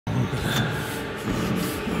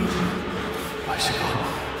Bicycle.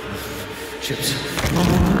 Chips.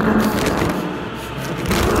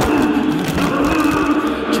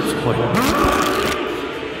 Chips boy.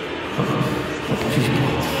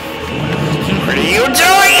 What are you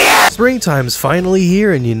doing? Springtime's finally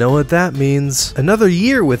here, and you know what that means. Another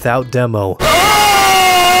year without demo.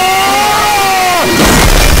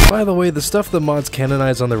 By the way, the stuff the mods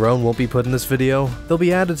canonize on their own won't be put in this video. They'll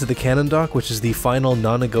be added to the canon doc, which is the final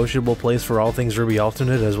non-negotiable place for all things RWBY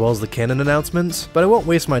alternate as well as the canon announcements, but I won't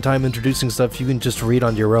waste my time introducing stuff you can just read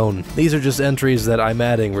on your own. These are just entries that I'm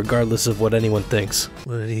adding regardless of what anyone thinks.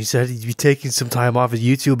 Well, he said he'd be taking some time off of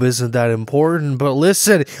YouTube isn't that important, but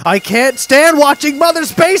listen, I can't stand watching Mother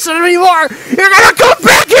Space anymore! You're gonna come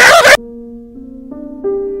back here!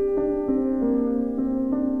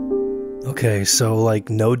 Okay, so like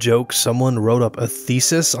no joke, someone wrote up a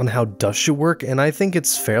thesis on how dust should work, and I think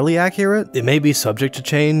it's fairly accurate. It may be subject to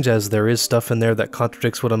change, as there is stuff in there that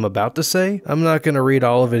contradicts what I'm about to say. I'm not gonna read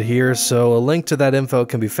all of it here, so a link to that info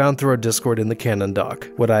can be found through our Discord in the canon doc.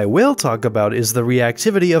 What I will talk about is the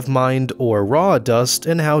reactivity of mined or raw dust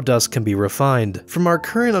and how dust can be refined. From our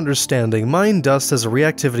current understanding, mined dust has a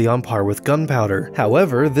reactivity on par with gunpowder.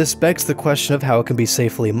 However, this begs the question of how it can be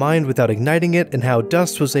safely mined without igniting it, and how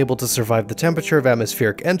dust was able to survive the temperature of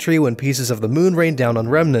atmospheric entry when pieces of the moon rained down on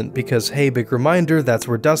Remnant, because hey, big reminder, that's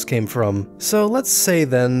where dust came from. So let's say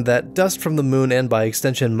then that dust from the moon and by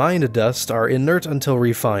extension mined dust are inert until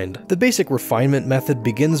refined. The basic refinement method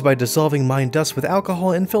begins by dissolving mined dust with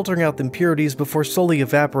alcohol and filtering out the impurities before slowly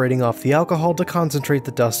evaporating off the alcohol to concentrate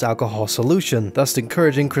the dust alcohol solution, thus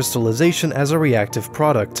encouraging crystallization as a reactive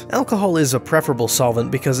product. Alcohol is a preferable solvent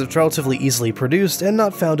because it's relatively easily produced and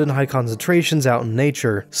not found in high concentrations out in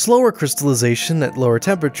nature. Slower crystallization at lower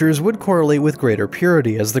temperatures would correlate with greater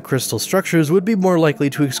purity, as the crystal structures would be more likely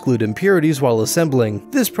to exclude impurities while assembling.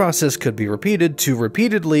 This process could be repeated to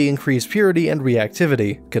repeatedly increase purity and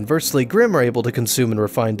reactivity. Conversely, Grimm are able to consume and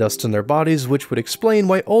refine dust in their bodies, which would explain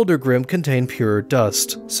why older Grimm contain purer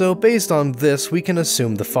dust. So based on this, we can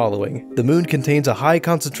assume the following. The moon contains a high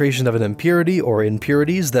concentration of an impurity or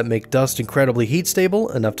impurities that make dust incredibly heat stable,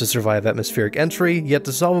 enough to survive atmospheric entry, yet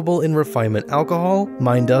dissolvable in refinement alcohol.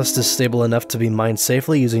 Mined dust is stable enough to be mined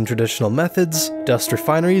safely using traditional methods. Dust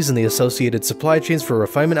refineries and the associated supply chains for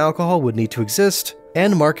refinement alcohol would need to exist,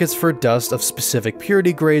 and markets for dust of specific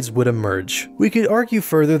purity grades would emerge. We could argue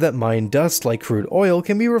further that mined dust, like crude oil,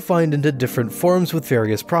 can be refined into different forms with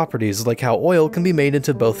various properties, like how oil can be made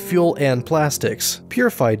into both fuel and plastics.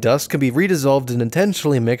 Purified dust can be redissolved and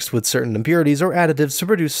intentionally mixed with certain impurities or additives to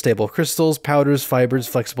produce stable crystals, powders, fibers,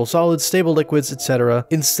 flexible solids, stable liquids, etc.,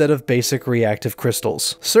 instead of basic reactive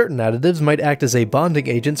crystals. Certain additives might act as a bonding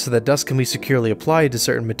agent so that dust can be securely applied to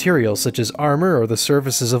certain materials, such as armor or the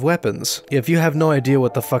surfaces of weapons. If you have no idea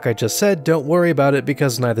what the fuck I just said, don't worry about it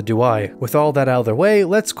because neither do I. With all that out of the way,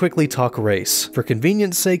 let's quickly talk race. For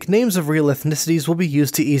convenience sake, names of real ethnicities will be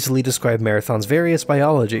used to easily describe Marathon's various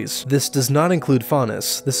biologies. This does not include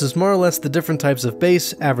faunus. This is more or less the different types of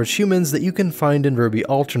base, average humans that you can find in RWBY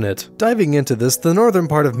Alternate. Diving into this, the northern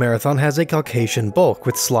part of Marathon has a Caucasian bulk,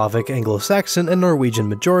 with Slavic, Anglo-Saxon, and Norwegian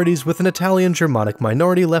majorities, with an Italian Germanic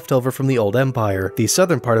minority left over from the Old Empire. The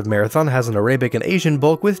southern part of Marathon has an Arabic and Asian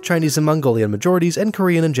bulk, with Chinese and Mongolian majorities and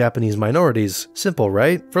Korean and Japanese minorities. Simple,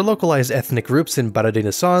 right? For localized ethnic groups in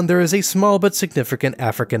Baradinasan, there is a small but significant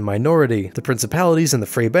African minority. The principalities and the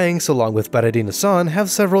Free Banks, along with Baradinasan, have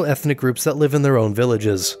several ethnic groups that live in their own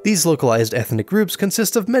villages. These localized ethnic groups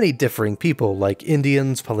consist of many differing people, like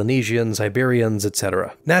Indians, Polynesians, Iberians,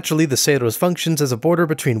 etc. Naturally, the Seiros functions as a border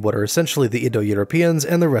between what are essentially the Indo-Europeans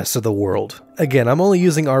and the rest of the world. Again, I'm only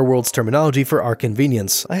using our world's terminology for our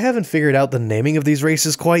convenience. I haven't figured out the naming of these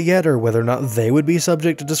races quite yet, or whether or not they would be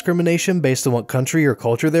subject to discrimination based on what country or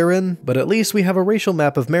culture they're in, but at least we have a racial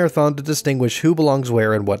map of Marathon to distinguish who belongs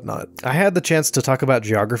where and whatnot. I had the chance to talk about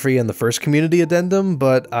geography in the first community addendum,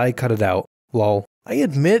 but I cut it out. Lol. I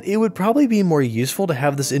admit it would probably be more useful to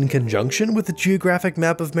have this in conjunction with the geographic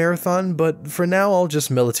map of Marathon, but for now I'll just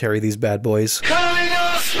military these bad boys.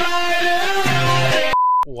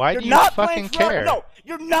 Why do you fucking care? No,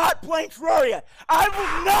 you're not playing Terraria. I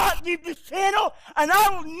will not leave this channel, and I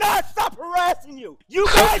will not stop harassing you. You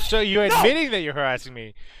guys. So you're admitting that you're harassing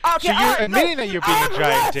me. Okay, so you're admitting that you're being a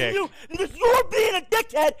giant dick. You because you're being a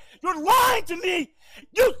dickhead. You're lying to me,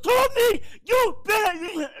 You told me you've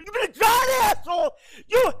been a giant asshole.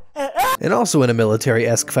 And also in a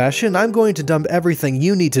military-esque fashion, I'm going to dump everything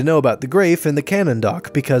you need to know about the Grafe in the cannon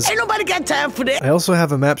dock, because ain't nobody got time for that. I also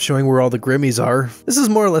have a map showing where all the Grimmies are. This is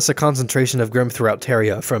more or less a concentration of Grimm throughout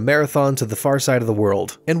Teria, from Marathon to the far side of the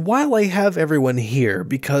world. And while I have everyone here,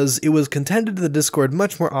 because it was contended in the Discord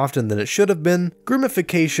much more often than it should have been,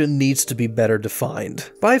 Grimmification needs to be better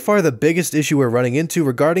defined. By far the biggest issue we're running into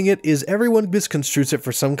regarding it is everyone misconstrues it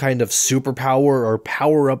for some kind of superpower or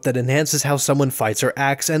power-up that enhances how someone fights or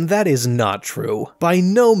acts, and that is not true. By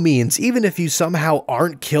no means, even if you somehow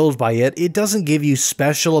aren't killed by it, it doesn't give you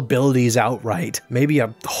special abilities outright. Maybe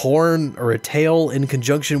a horn or a tail in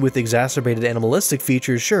conjunction with exacerbated animalistic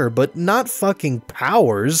features, sure, but not fucking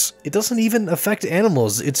powers. It doesn't even affect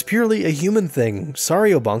animals, it's purely a human thing.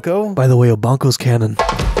 Sorry, Obanko. By the way, Obanko's canon.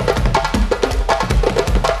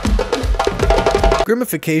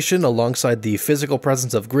 Grimmification, alongside the physical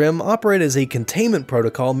presence of Grimm, operate as a containment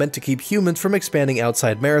protocol meant to keep humans from expanding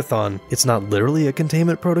outside Marathon. It's not literally a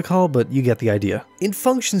containment protocol, but you get the idea. It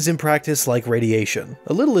functions in practice like radiation.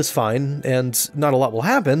 A little is fine, and not a lot will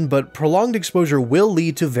happen, but prolonged exposure will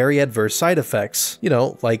lead to very adverse side effects. You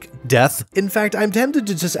know, like death. In fact, I'm tempted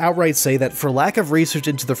to just outright say that for lack of research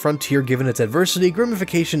into the frontier given its adversity,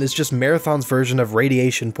 Grimmification is just Marathon's version of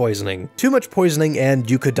radiation poisoning. Too much poisoning and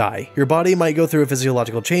you could die. Your body might go through a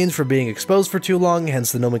physiological change for being exposed for too long,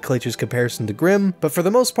 hence the nomenclature's comparison to Grimm, but for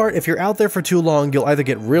the most part, if you're out there for too long, you'll either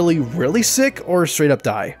get really sick or straight up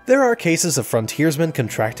die. There are cases of frontiersmen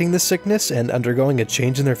contracting this sickness and undergoing a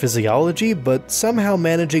change in their physiology, but somehow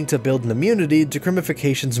managing to build an immunity to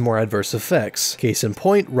Grimmification's more adverse effects. Case in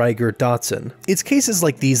point, Ryger Dotson. It's cases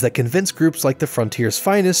like these that convince groups like the Frontier's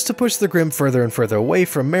Finest to push the Grimm further and further away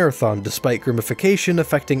from Marathon, despite Grimmification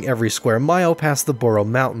affecting every square mile past the Boro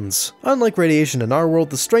Mountains. Unlike radiation in our world,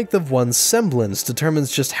 the strength of one's semblance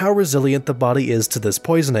determines just how resilient the body is to this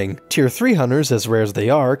poisoning. Tier 3 hunters, as rare as they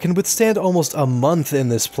are, can withstand almost a month in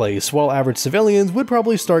this place, while average civilians would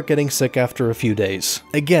probably start getting sick after a few days.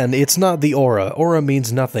 Again, it's not the aura. Aura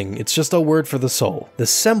means nothing, it's just a word for the soul. The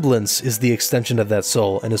semblance is the extension of that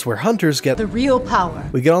soul, and is where hunters get the real power.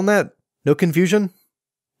 We get on that? No confusion?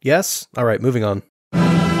 Yes? Alright, moving on.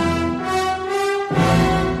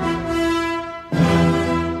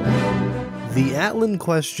 The Atlan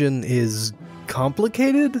question is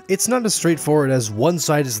complicated? It's not as straightforward as one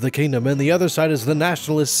side is the kingdom and the other side is the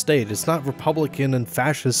nationalist state. It's not Republican and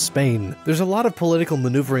fascist Spain. There's a lot of political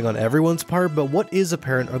maneuvering on everyone's part, but what is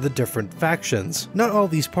apparent are the different factions. Not all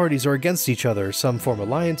these parties are against each other. Some form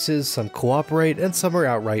alliances, some cooperate, and some are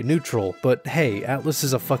outright neutral. But hey, Atlas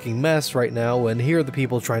is a fucking mess right now, and here are the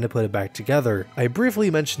people trying to put it back together. I briefly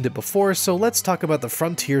mentioned it before, so let's talk about the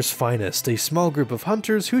Frontier's Finest, a small group of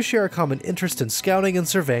hunters who share a common interest in scouting and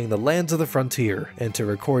surveying the lands of the frontier, and to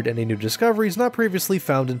record any new discoveries not previously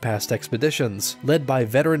found in past expeditions. Led by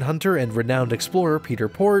veteran hunter and renowned explorer Peter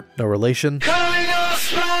Port, no relation,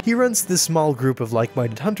 he runs this small group of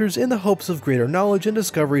like-minded hunters in the hopes of greater knowledge and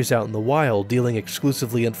discoveries out in the wild, dealing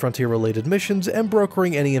exclusively in frontier-related missions and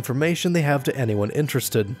brokering any information they have to anyone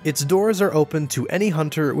interested. Its doors are open to any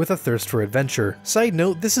hunter with a thirst for adventure. Side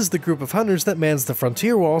note, this is the group of hunters that mans the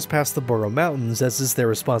frontier walls past the Boro Mountains, as is their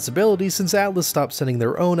responsibility since Atlas stopped sending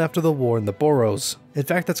their own after the war in the Boros. In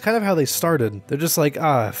fact, that's kind of how they started. They're just like,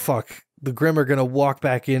 ah, fuck, the Grimm are gonna walk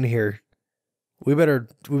back in here. We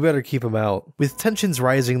better keep them out. With tensions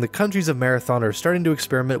rising, the countries of Marathon are starting to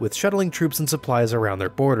experiment with shuttling troops and supplies around their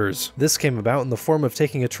borders. This came about in the form of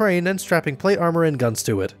taking a train and strapping plate armor and guns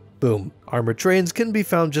to it. Boom. Armored trains can be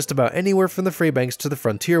found just about anywhere from the Freybanks to the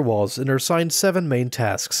frontier walls and are assigned 7 main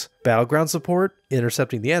tasks: battleground support,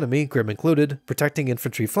 intercepting the enemy, Grimm included, protecting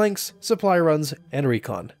infantry flanks, supply runs, and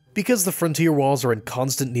recon. Because the frontier walls are in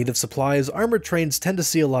constant need of supplies, armored trains tend to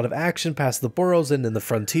see a lot of action past the Boros and in the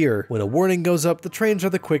frontier. When a warning goes up, the trains are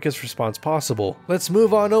the quickest response possible. Let's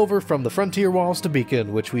move on over from the frontier walls to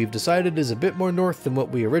Beacon, which we've decided is a bit more north than what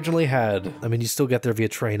we originally had. I mean, you still get there via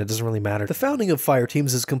train, it doesn't really matter. The founding of fire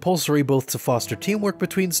teams is compulsory both to foster teamwork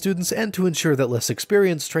between students and to ensure that less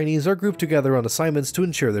experienced trainees are grouped together on assignments to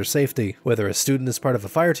ensure their safety. Whether a student is part of a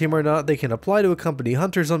fire team or not, they can apply to accompany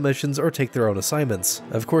hunters on missions or take their own assignments.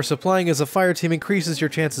 Of course, applying as a fire team increases your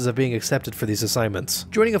chances of being accepted for these assignments.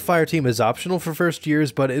 Joining a fire team is optional for first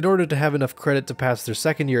years, but in order to have enough credit to pass their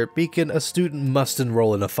second year at Beacon, a student must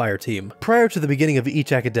enroll in a fire team. Prior to the beginning of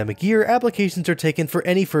each academic year, applications are taken for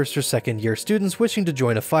any first or second year students wishing to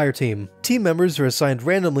join a fire team. Team members are assigned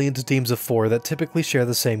randomly into teams of 4 that typically share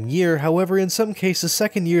the same year. However, in some cases,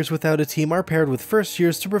 second years without a team are paired with first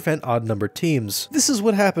years to prevent odd-numbered teams. This is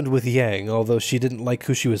what happened with Yang, although she didn't like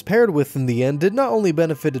who she was paired with in the end, it not only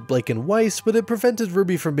benefited benefited Blake and Weiss, but it prevented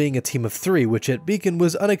RWBY from being a team of 3, which at Beacon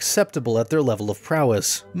was unacceptable at their level of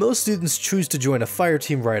prowess. Most students choose to join a fire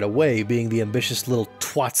team right away, being the ambitious little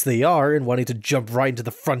twats they are and wanting to jump right into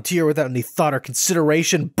the frontier without any thought or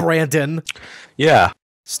consideration, Brandon! Yeah.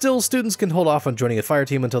 Still, students can hold off on joining a fire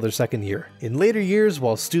team until their second year. In later years,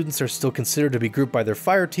 while students are still considered to be grouped by their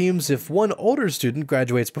fire teams, if one older student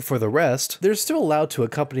graduates before the rest, they're still allowed to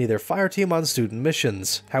accompany their fire team on student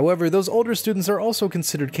missions. However, those older students are also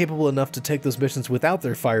considered capable enough to take those missions without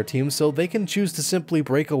their fire team, so they can choose to simply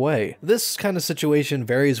break away. This kind of situation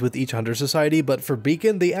varies with each hunter society, but for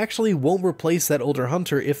Beacon, they actually won't replace that older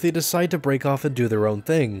hunter if they decide to break off and do their own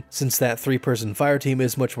thing, since that 3-person fire team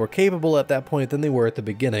is much more capable at that point than they were at the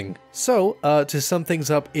beginning. So, to sum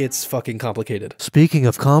things up, it's fucking complicated. Speaking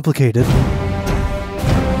of complicated...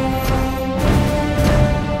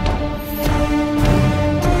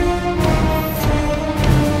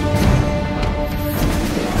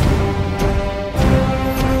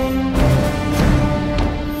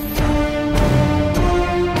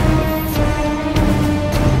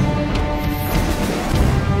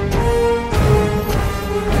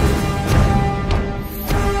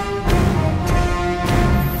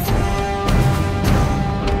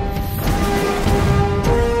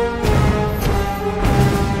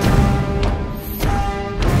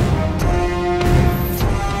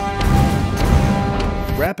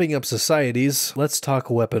 Wrapping up societies, let's talk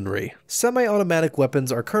weaponry. Semi-automatic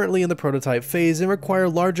weapons are currently in the prototype phase and require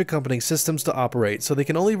large accompanying systems to operate, so they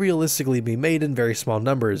can only realistically be made in very small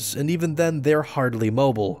numbers, and even then they're hardly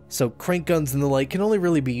mobile. So crank guns and the like can only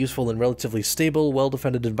really be useful in relatively stable,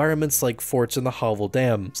 well-defended environments like forts in the Havel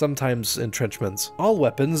Dam, sometimes entrenchments. All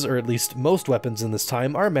weapons, or at least most weapons in this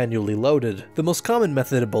time, are manually loaded. The most common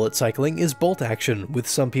method of bullet cycling is bolt action, with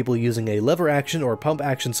some people using a lever action or pump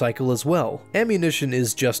action cycle as well. Ammunition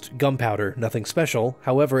is just gunpowder, nothing special.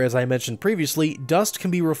 However, as I mentioned previously, dust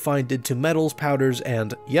can be refined into metals, powders,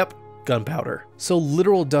 and, yep, gunpowder. So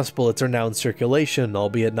literal dust bullets are now in circulation,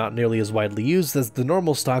 albeit not nearly as widely used as the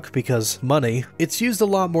normal stock because money. It's used a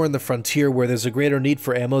lot more in the frontier where there's a greater need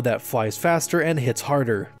for ammo that flies faster and hits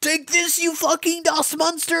harder. Take this, you fucking dust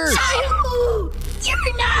monster!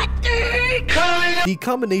 You're not The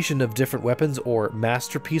combination of different weapons, or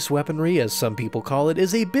masterpiece weaponry as some people call it,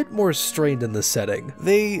 is a bit more strained in this setting.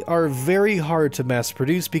 They are very hard to mass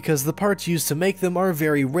produce because the parts used to make them are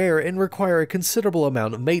very rare and require a considerable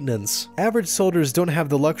amount of maintenance. Average soldiers don't have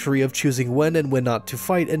the luxury of choosing when and when not to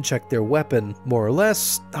fight and check their weapon. More or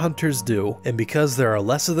less, hunters do. And because there are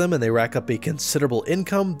less of them and they rack up a considerable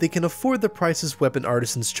income, they can afford the prices weapon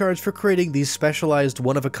artisans charge for creating these specialized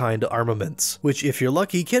one-of-a-kind armaments, which if you're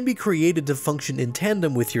lucky can be created to function in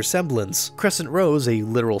tandem with your semblance. Crescent Rose, a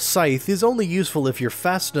literal scythe, is only useful if you're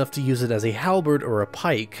fast enough to use it as a halberd or a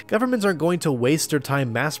pike. Governments aren't going to waste their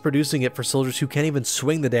time mass producing it for soldiers who can't even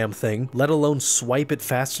swing the damn thing, let alone swipe it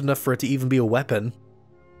fast enough for it to even be a weapon.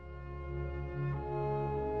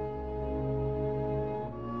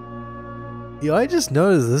 Yo, I just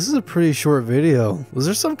noticed this is a pretty short video. Was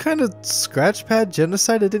there some kind of scratch pad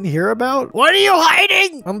genocide I didn't hear about? What are you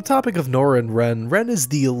hiding? On the topic of Nora and Ren, Ren is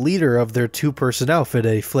the leader of their two-person outfit,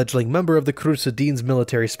 a fledgling member of the Crusadines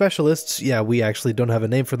military specialists. Yeah, we actually don't have a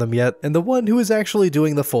name for them yet. And the one who is actually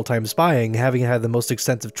doing the full-time spying, having had the most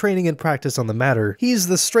extensive training and practice on the matter. He's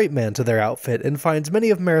the straight man to their outfit and finds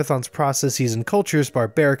many of Marathon's processes and cultures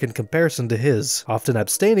barbaric in comparison to his, often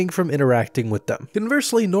abstaining from interacting with them.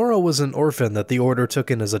 Conversely, Nora was an orphan that the Order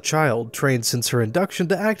took in as a child, trained since her induction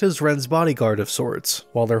to act as Ren's bodyguard of sorts.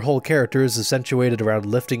 While their whole character is accentuated around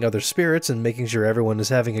lifting other spirits and making sure everyone is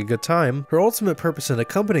having a good time, her ultimate purpose in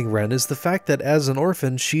accompanying Ren is the fact that as an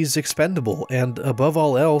orphan, she's expendable and, above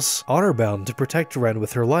all else, honor-bound to protect Ren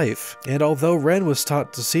with her life. And although Ren was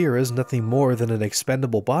taught to see her as nothing more than an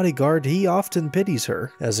expendable bodyguard, he often pities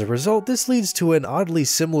her. As a result, this leads to an oddly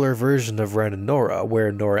similar version of Ren and Nora,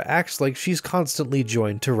 where Nora acts like she's constantly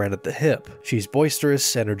joined to Ren at the hip. She's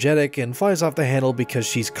boisterous, energetic, and flies off the handle because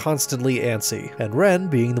she's constantly antsy. And Ren,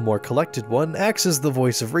 being the more collected one, acts as the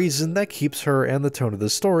voice of reason that keeps her and the tone of the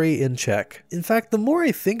story in check. In fact, the more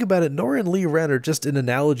I think about it, Nora and Lee Ren are just an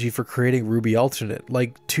analogy for creating RWBY Alternate,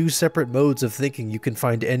 like two separate modes of thinking you can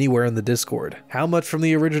find anywhere in the Discord. How much from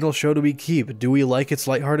the original show do we keep? Do we like its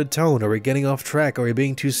lighthearted tone? Are we getting off track? Are we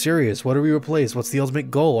being too serious? What do we replace? What's the ultimate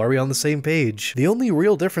goal? Are we on the same page? The only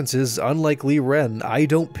real difference is, unlike Lee Ren, I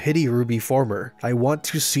don't pity RWBY former. I want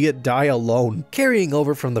to see it die alone. Carrying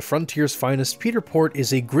over from the frontier's finest, Peter Port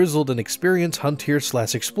is a grizzled and experienced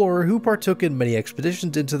hunter/explorer who partook in many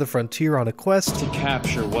expeditions into the frontier on a quest to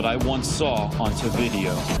capture what I once saw onto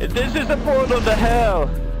video. This is the portal to hell.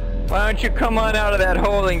 Why don't you come on out of that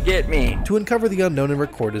hole and get me? To uncover the unknown and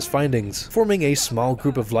record his findings, forming a small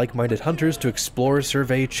group of like-minded hunters to explore,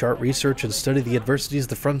 survey, chart research, and study the adversities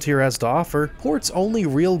the frontier has to offer, Port's only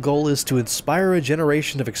real goal is to inspire a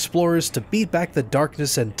generation of explorers to beat back the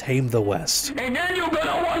darkness and tame the West. And then you're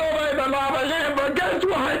gonna walk away the lava lamp, but guess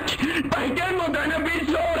what? By then we're gonna be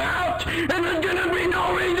sold out, and there's gonna be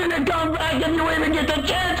no reason to come back if you even get the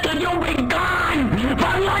chance, because you'll be gone! For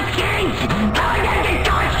God's sakes! How does it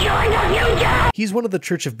cost you in the future? He's one of the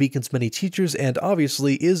Church of Beacon's many teachers and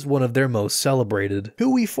obviously is one of their most celebrated.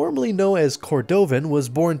 Who we formerly know as Cordovan was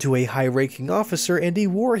born to a high-ranking officer and a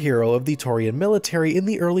war hero of the Taurian military in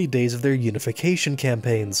the early days of their unification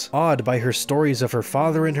campaigns. Awed by her stories of her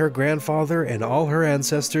father and her grandfather and all her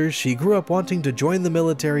ancestors, she grew up wanting to join the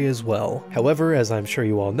military as well. However, as I'm sure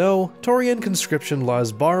you all know, Taurian conscription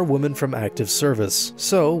laws bar women from active service.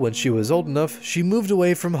 So, when she was old enough, she moved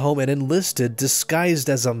away from home and enlisted disguised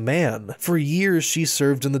as a man. For years, she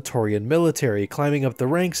served in the Taurian military, climbing up the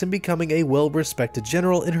ranks and becoming a well-respected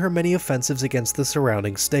general in her many offensives against the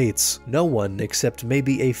surrounding states. No one, except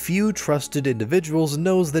maybe a few trusted individuals,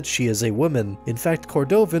 knows that she is a woman. In fact,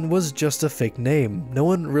 Cordovan was just a fake name. No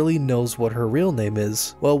one really knows what her real name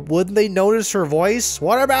is. Well, wouldn't they notice her voice?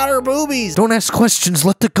 What about her boobies? Don't ask questions,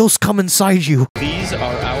 let the ghost come inside you. These are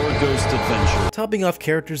our ghost adventures. Topping off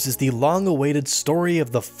characters is the long-awaited story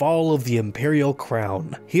of the fall of the Imperial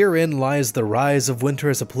Crown. Herein lies the rise of Winter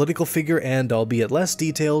as a political figure and, albeit less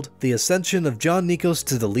detailed, the ascension of John Nikos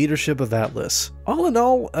to the leadership of Atlas. All in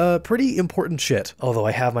all, pretty important shit. Although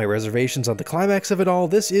I have my reservations on the climax of it all,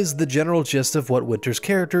 this is the general gist of what Winter's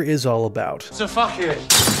character is all about. So fuck it.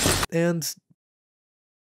 And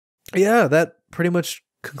yeah, that pretty much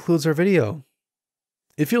concludes our video.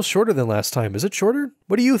 It feels shorter than last time. Is it shorter?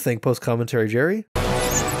 What do you think, post-commentary Jerry?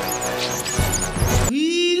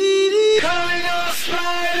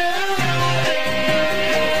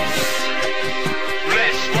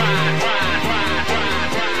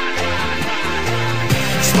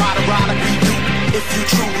 If you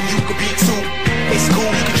true, you could be too. It's cool,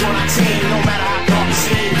 you can join our team, no matter how dark it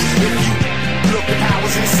seems. If you look at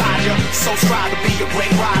powers inside you, so strive to be a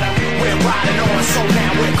great rider. We're riding on, so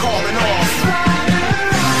now we're calling off.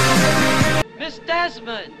 Miss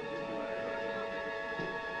Desmond!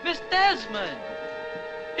 Miss Desmond!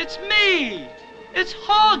 It's me! It's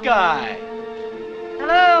Hawkeye!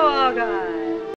 Hello, Hawkeye!